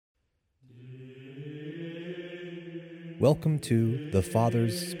Welcome to The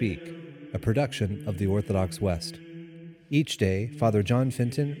Fathers Speak, a production of the Orthodox West. Each day, Father John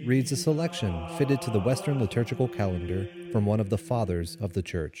Fenton reads a selection fitted to the Western liturgical calendar from one of the Fathers of the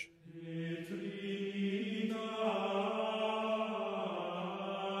Church.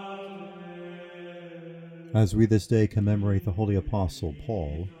 As we this day commemorate the Holy Apostle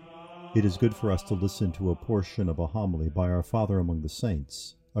Paul, it is good for us to listen to a portion of a homily by our Father among the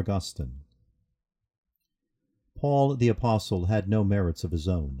Saints, Augustine. Paul the Apostle had no merits of his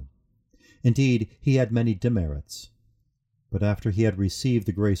own. Indeed, he had many demerits. But after he had received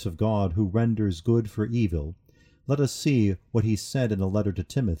the grace of God, who renders good for evil, let us see what he said in a letter to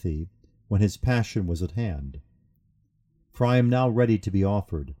Timothy, when his passion was at hand. For I am now ready to be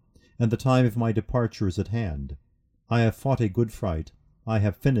offered, and the time of my departure is at hand. I have fought a good fight, I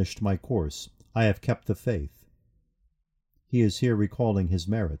have finished my course, I have kept the faith. He is here recalling his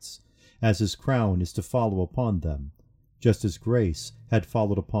merits, as his crown is to follow upon them, just as grace had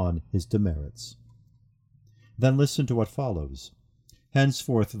followed upon his demerits. Then listen to what follows.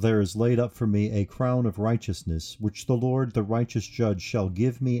 Henceforth there is laid up for me a crown of righteousness, which the Lord the righteous judge shall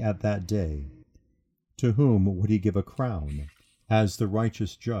give me at that day. To whom would he give a crown, as the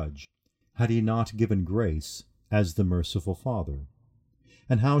righteous judge, had he not given grace, as the merciful Father?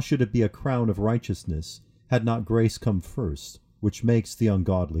 And how should it be a crown of righteousness, had not grace come first, which makes the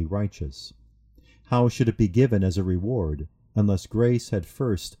ungodly righteous? How should it be given as a reward, unless grace had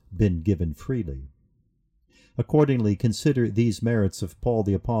first been given freely? Accordingly, consider these merits of Paul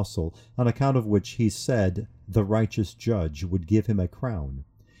the Apostle, on account of which he said the righteous judge would give him a crown,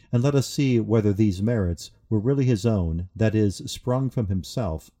 and let us see whether these merits were really his own, that is, sprung from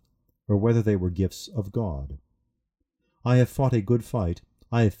himself, or whether they were gifts of God. I have fought a good fight,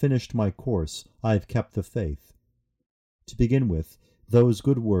 I have finished my course, I have kept the faith. To begin with, those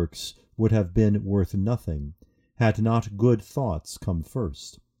good works would have been worth nothing, had not good thoughts come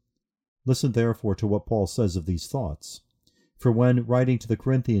first. Listen therefore to what Paul says of these thoughts. For when writing to the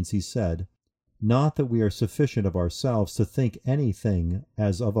Corinthians he said, "Not that we are sufficient of ourselves to think anything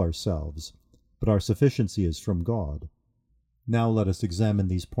as of ourselves, but our sufficiency is from God." Now let us examine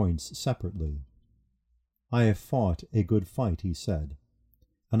these points separately. I have fought a good fight, he said.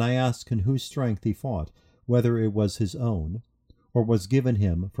 And I ask in whose strength he fought, whether it was his own, or was given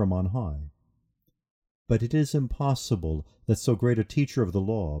him from on high. But it is impossible that so great a teacher of the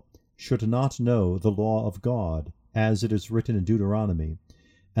law should not know the law of God, as it is written in Deuteronomy,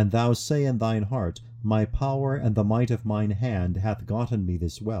 "And thou say in thine heart, My power and the might of mine hand hath gotten me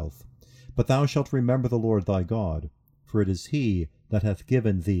this wealth. But thou shalt remember the Lord thy God, for it is he that hath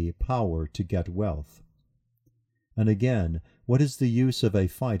given thee power to get wealth." And again, what is the use of a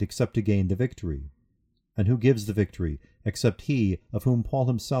fight except to gain the victory? And who gives the victory, except he of whom Paul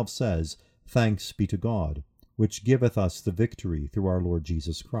himself says, "Thanks be to God, which giveth us the victory through our Lord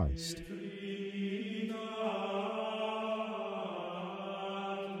Jesus Christ."